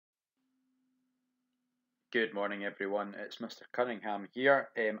Good morning, everyone. It's Mr. Cunningham here.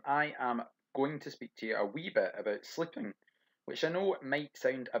 I am going to speak to you a wee bit about sleeping, which I know might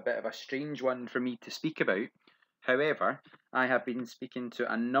sound a bit of a strange one for me to speak about. However, I have been speaking to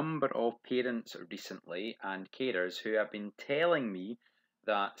a number of parents recently and carers who have been telling me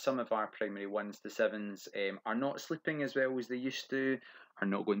that some of our primary ones to sevens are not sleeping as well as they used to, are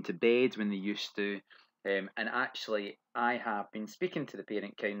not going to bed when they used to. And actually, I have been speaking to the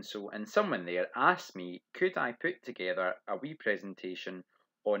Parent Council, and someone there asked me, could I put together a wee presentation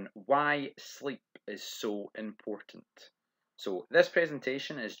on why sleep is so important? So, this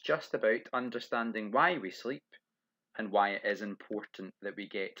presentation is just about understanding why we sleep and why it is important that we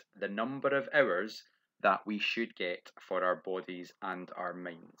get the number of hours that we should get for our bodies and our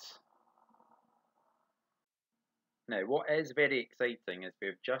minds. Now, what is very exciting is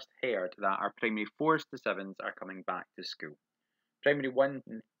we've just heard that our primary 4s to 7s are coming back to school. Primary 1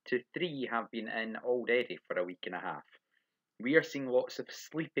 to 3 have been in already for a week and a half. We are seeing lots of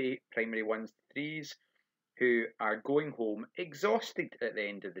sleepy primary 1s to 3s who are going home exhausted at the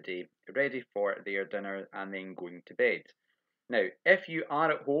end of the day, ready for their dinner and then going to bed. Now, if you are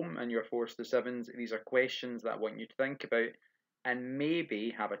at home and you're 4s to 7s, these are questions that I want you to think about and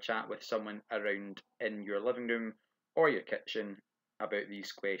maybe have a chat with someone around in your living room or your kitchen about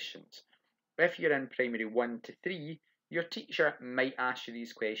these questions. If you're in primary 1 to 3, your teacher might ask you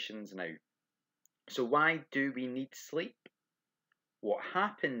these questions now. So, why do we need sleep? What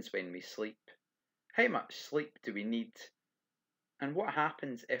happens when we sleep? How much sleep do we need? And what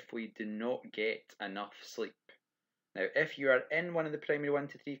happens if we do not get enough sleep? Now, if you are in one of the primary 1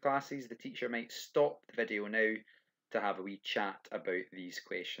 to 3 classes, the teacher might stop the video now to have a wee chat about these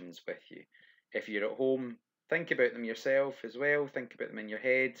questions with you. If you're at home, think about them yourself as well, think about them in your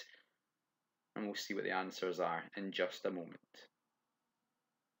head, and we'll see what the answers are in just a moment.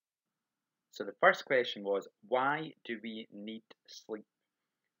 So the first question was, why do we need sleep?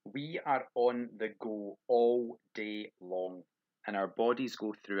 We are on the go all day long, and our bodies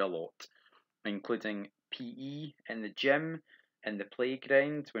go through a lot, including PE in the gym, in the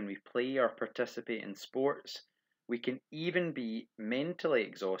playground, when we play or participate in sports. We can even be mentally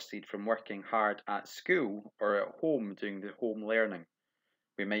exhausted from working hard at school or at home doing the home learning.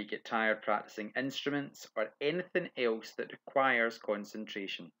 We might get tired practicing instruments or anything else that requires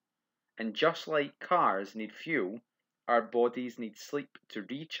concentration. And just like cars need fuel, our bodies need sleep to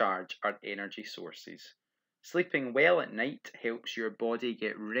recharge our energy sources. Sleeping well at night helps your body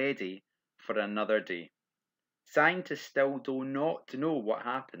get ready for another day. Scientists still do not know what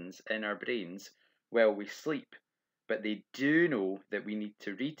happens in our brains while we sleep, but they do know that we need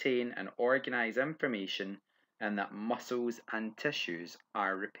to retain and organize information and that muscles and tissues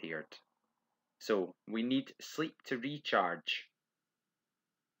are repaired. So, we need sleep to recharge.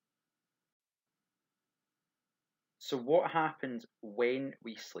 So, what happens when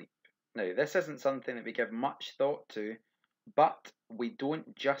we sleep? Now, this isn't something that we give much thought to, but we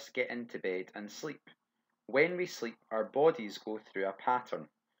don't just get into bed and sleep. When we sleep, our bodies go through a pattern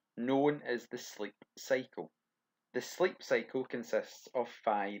known as the sleep cycle. The sleep cycle consists of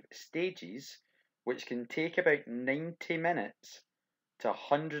 5 stages, which can take about 90 minutes to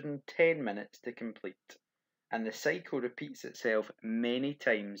 110 minutes to complete, and the cycle repeats itself many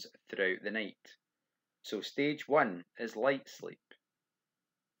times throughout the night. So, stage 1 is light sleep.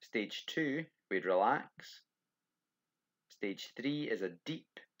 Stage 2, we relax. Stage 3 is a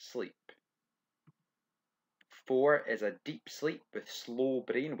deep sleep. 4 is a deep sleep with slow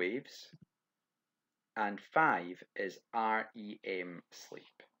brain waves. And 5 is REM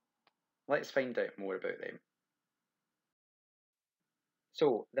sleep. Let's find out more about them.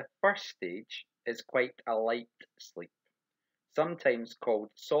 So, the first stage is quite a light sleep, sometimes called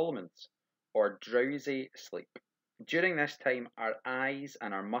Solomon's or drowsy sleep. During this time, our eyes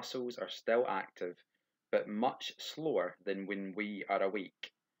and our muscles are still active, but much slower than when we are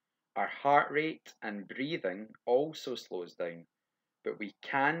awake. Our heart rate and breathing also slows down, but we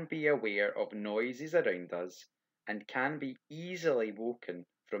can be aware of noises around us and can be easily woken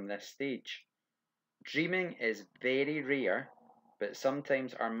from this stage. Dreaming is very rare, but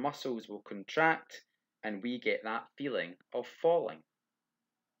sometimes our muscles will contract and we get that feeling of falling.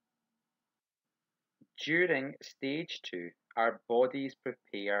 During stage 2, our bodies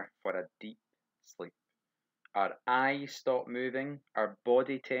prepare for a deep sleep. Our eyes stop moving, our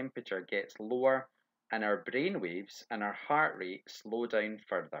body temperature gets lower, and our brain waves and our heart rate slow down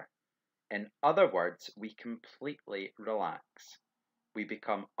further. In other words, we completely relax. We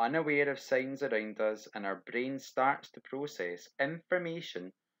become unaware of sounds around us, and our brain starts to process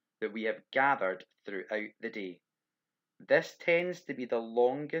information that we have gathered throughout the day. This tends to be the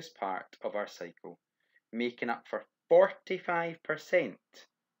longest part of our cycle. making up for 45%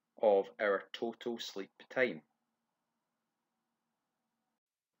 of our total sleep time.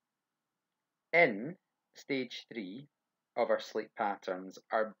 In stage 3 of our sleep patterns,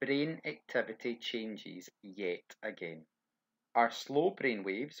 our brain activity changes yet again. Our slow brain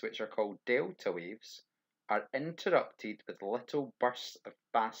waves, which are called delta waves, are interrupted with little bursts of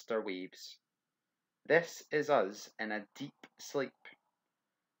faster waves. This is us in a deep sleep.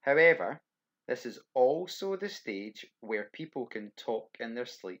 However, this is also the stage where people can talk in their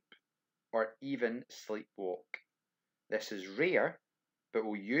sleep or even sleepwalk. This is rare, but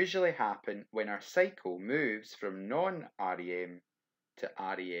will usually happen when our cycle moves from non-REM to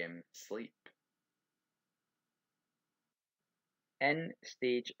REM sleep. In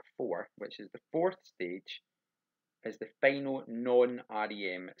stage 4, which is the fourth stage, is the final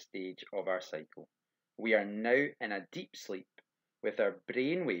non-REM stage of our cycle. We are now in a deep sleep with our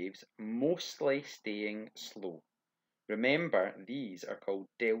brain waves mostly staying slow. Remember, these are called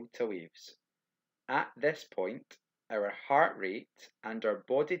delta waves. At this point, our heart rate and our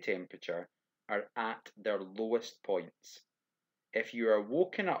body temperature are at their lowest points. If you are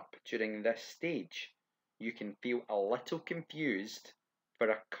woken up during this stage, you can feel a little confused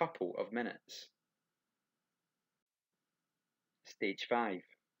for a couple of minutes. Stage 5.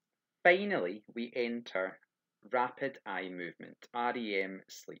 Finally, we enter rapid eye movement, REM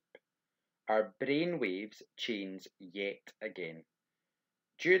sleep. Our brain waves change yet again.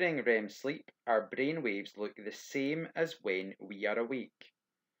 During REM sleep, our brain waves look the same as when we are awake,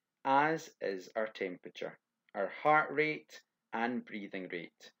 as is our temperature, our heart rate, and breathing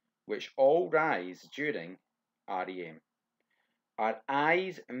rate, which all rise during REM. Our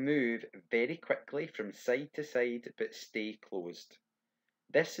eyes move very quickly from side to side but stay closed.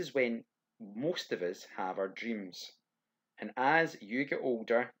 This is when most of us have our dreams. And as you get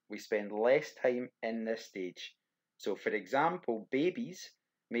older, we spend less time in this stage. So, for example, babies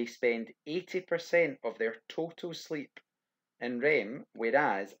may spend 80% of their total sleep in REM,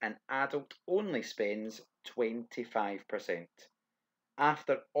 whereas an adult only spends 25%.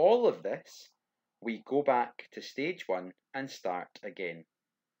 After all of this, we go back to stage 1 and start again.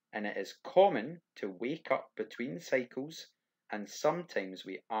 And it is common to wake up between cycles, and sometimes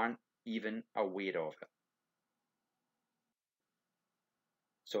we aren't even aware of it.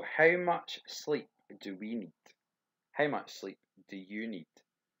 So how much sleep do we need? How much sleep do you need?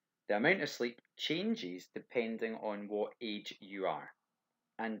 The amount of sleep changes depending on what age you are.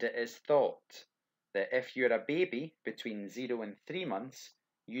 And it is thought that if you're a baby between 0 and 3 months,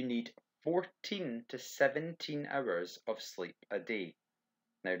 you need 14 to 17 hours of sleep a day.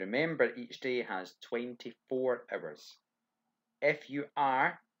 Now remember, each day has 24 hours. If you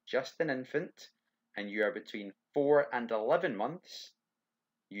are just an infant and you are between 4 and 11 months,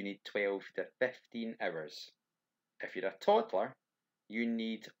 you need 12 to 15 hours. If you're a toddler, you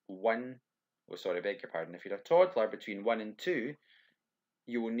need If you're a toddler between 1 and 2,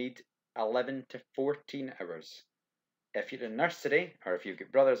 you will need 11 to 14 hours. If you're in nursery, or if you've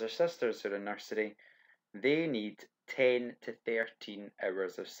got brothers or sisters who are in nursery, they need 10 to 13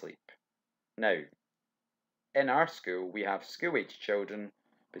 hours of sleep. Now, in our school, we have school-age children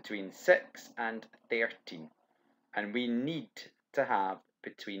between 6 and 13, and we need to have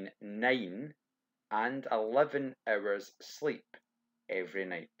between 9 and 11 hours sleep every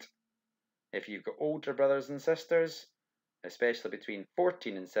night. If you've got older brothers and sisters, especially between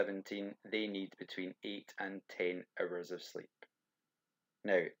 14 and 17, they need between 8 and 10 hours of sleep.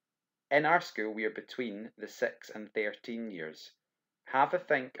 Now, in our school, we are between the 6 and 13 years. Have a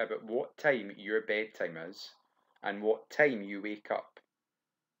think about what time your bedtime is and what time you wake up.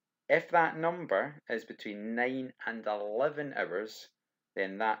 If that number is between 9 and 11 hours,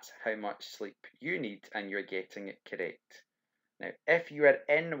 then that's how much sleep you need and you're getting it correct. Now, if you are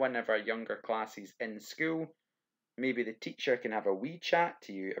in one of our younger classes in school, maybe the teacher can have a wee chat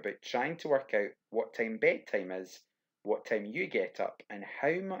to you about trying to work out what time bedtime is, what time you get up, and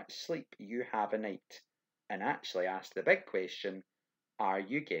how much sleep you have a night. And actually ask the big question, are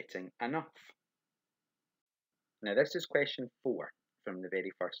you getting enough? Now, this is question 4 from the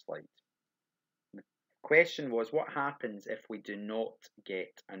very first slide. The question was, what happens if we do not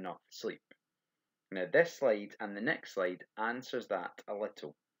get enough sleep? Now, this slide and the next slide answers that a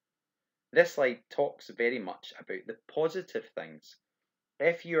little. This slide talks very much about the positive things.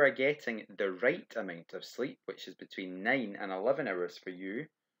 If you are getting the right amount of sleep, which is between 9 and 11 hours for you,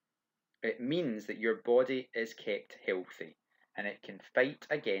 it means that your body is kept healthy and it can fight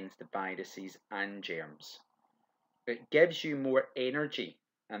against viruses and germs. It gives you more energy,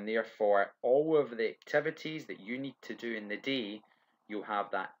 and therefore all of the activities that you need to do in the day, you'll have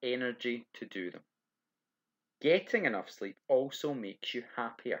that energy to do them. Getting enough sleep also makes you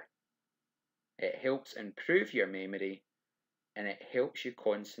happier. It helps improve your memory and it helps you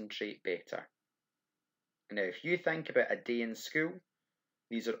concentrate better. Now, if you think about a day in school,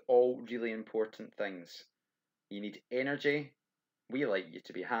 these are all really important things. You need energy. We like you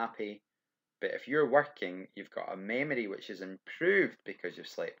to be happy. But if you're working, you've got a memory which is improved because you've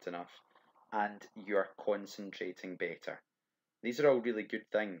slept enough and you're concentrating better. These are all really good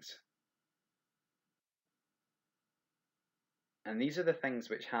things. And these are the things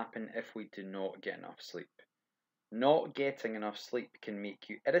which happen if we do not get enough sleep. Not getting enough sleep can make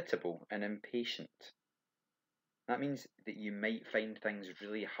you irritable and impatient. That means that you might find things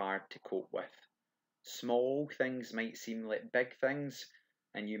really hard to cope with. Small things might seem like big things,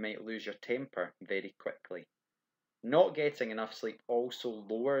 and you might lose your temper very quickly. Not getting enough sleep also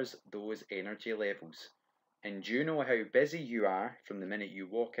lowers those energy levels. And do you know how busy you are from the minute you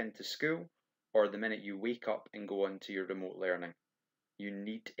walk into school or the minute you wake up and go on to your remote learning? You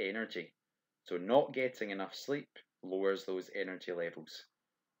need energy. So not getting enough sleep lowers those energy levels.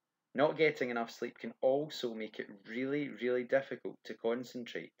 Not getting enough sleep can also make it really, really difficult to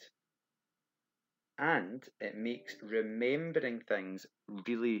concentrate. And it makes remembering things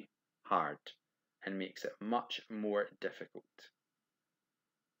really hard and makes it much more difficult.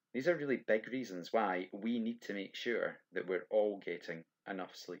 These are really big reasons why we need to make sure that we're all getting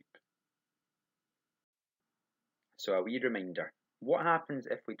enough sleep. So a wee reminder, what happens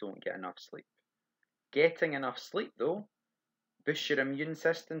if we don't get enough sleep? Getting enough sleep though, boosts your immune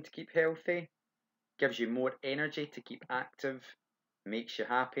system to keep healthy, gives you more energy to keep active, makes you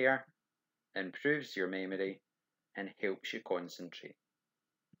happier, improves your memory, and helps you concentrate.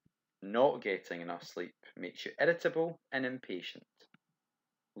 Not getting enough sleep makes you irritable and impatient,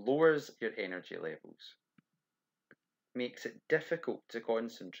 lowers your energy levels, makes it difficult to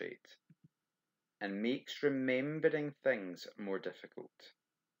concentrate, and makes remembering things more difficult.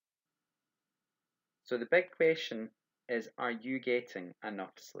 So the big question is, are you getting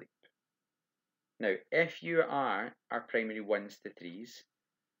enough sleep? Now, if you are our primary 1s to 3s,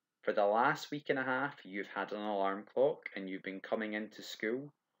 for the last week and a half you've had an alarm clock and you've been coming into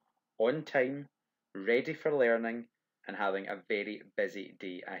school on time, ready for learning, and having a very busy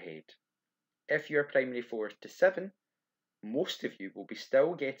day ahead. If you're primary 4 to 7, most of you will be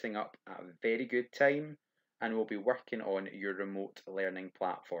still getting up at a very good time and will be working on your remote learning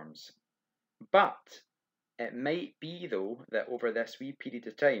platforms. But it might be though that over this wee period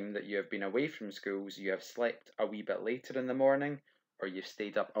of time that you have been away from schools, you have slept a wee bit later in the morning or you've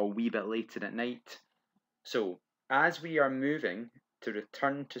stayed up a wee bit later at night. So as we are moving to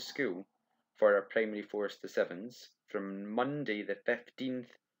return to school for our primary 4s to 7s from Monday the 15th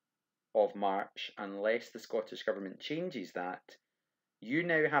of March, unless the Scottish Government changes that, you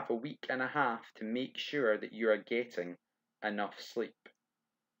now have a week and a half to make sure that you are getting enough sleep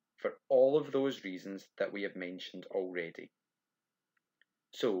for all of those reasons that we have mentioned already.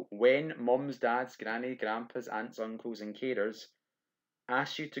 So when mums, dads, granny, grandpas, aunts, uncles and carers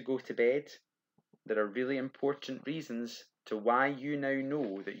ask you to go to bed, there are really important reasons to why you now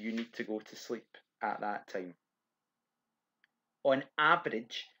know that you need to go to sleep at that time. On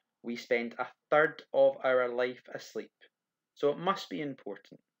average, we spend a third of our life asleep, so it must be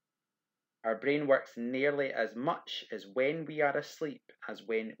important. Our brain works nearly as much as when we are asleep as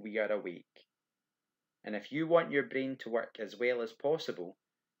when we are awake. And if you want your brain to work as well as possible,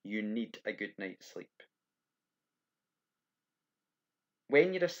 you need a good night's sleep.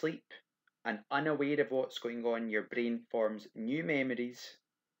 When you're asleep and unaware of what's going on, your brain forms new memories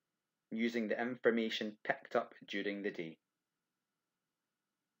using the information picked up during the day.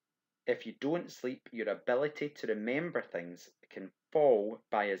 If you don't sleep, your ability to remember things can fall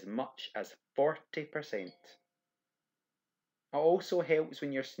by as much as 40%. It also helps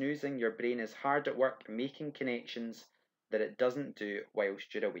when you're snoozing, your brain is hard at work making connections that it doesn't do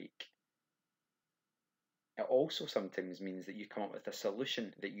whilst you're awake. It also sometimes means that you come up with a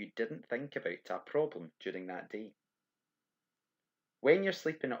solution that you didn't think about to a problem during that day. When you're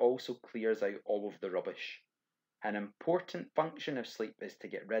sleeping, it also clears out all of the rubbish. An important function of sleep is to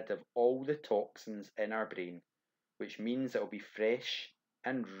get rid of all the toxins in our brain, which means it will be fresh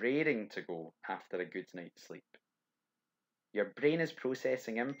and raring to go after a good night's sleep. Your brain is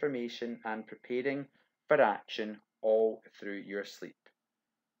processing information and preparing for action all through your sleep.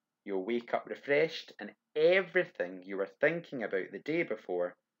 You'll wake up refreshed and everything you were thinking about the day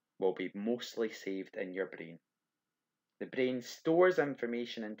before will be mostly saved in your brain. The brain stores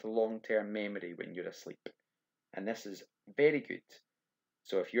information into long-term memory when you're asleep, and this is very good.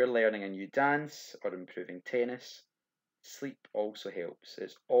 So if you're learning a new dance or improving tennis, sleep also helps.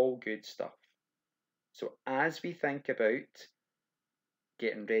 It's all good stuff. So as we think about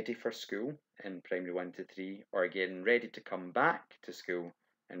getting ready for school in primary 1 to 3 or getting ready to come back to school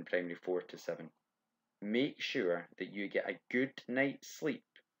in primary 4 to 7, make sure that you get a good night's sleep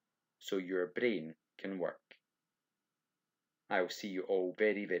so your brain can work. I will see you all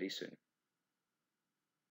very, very soon.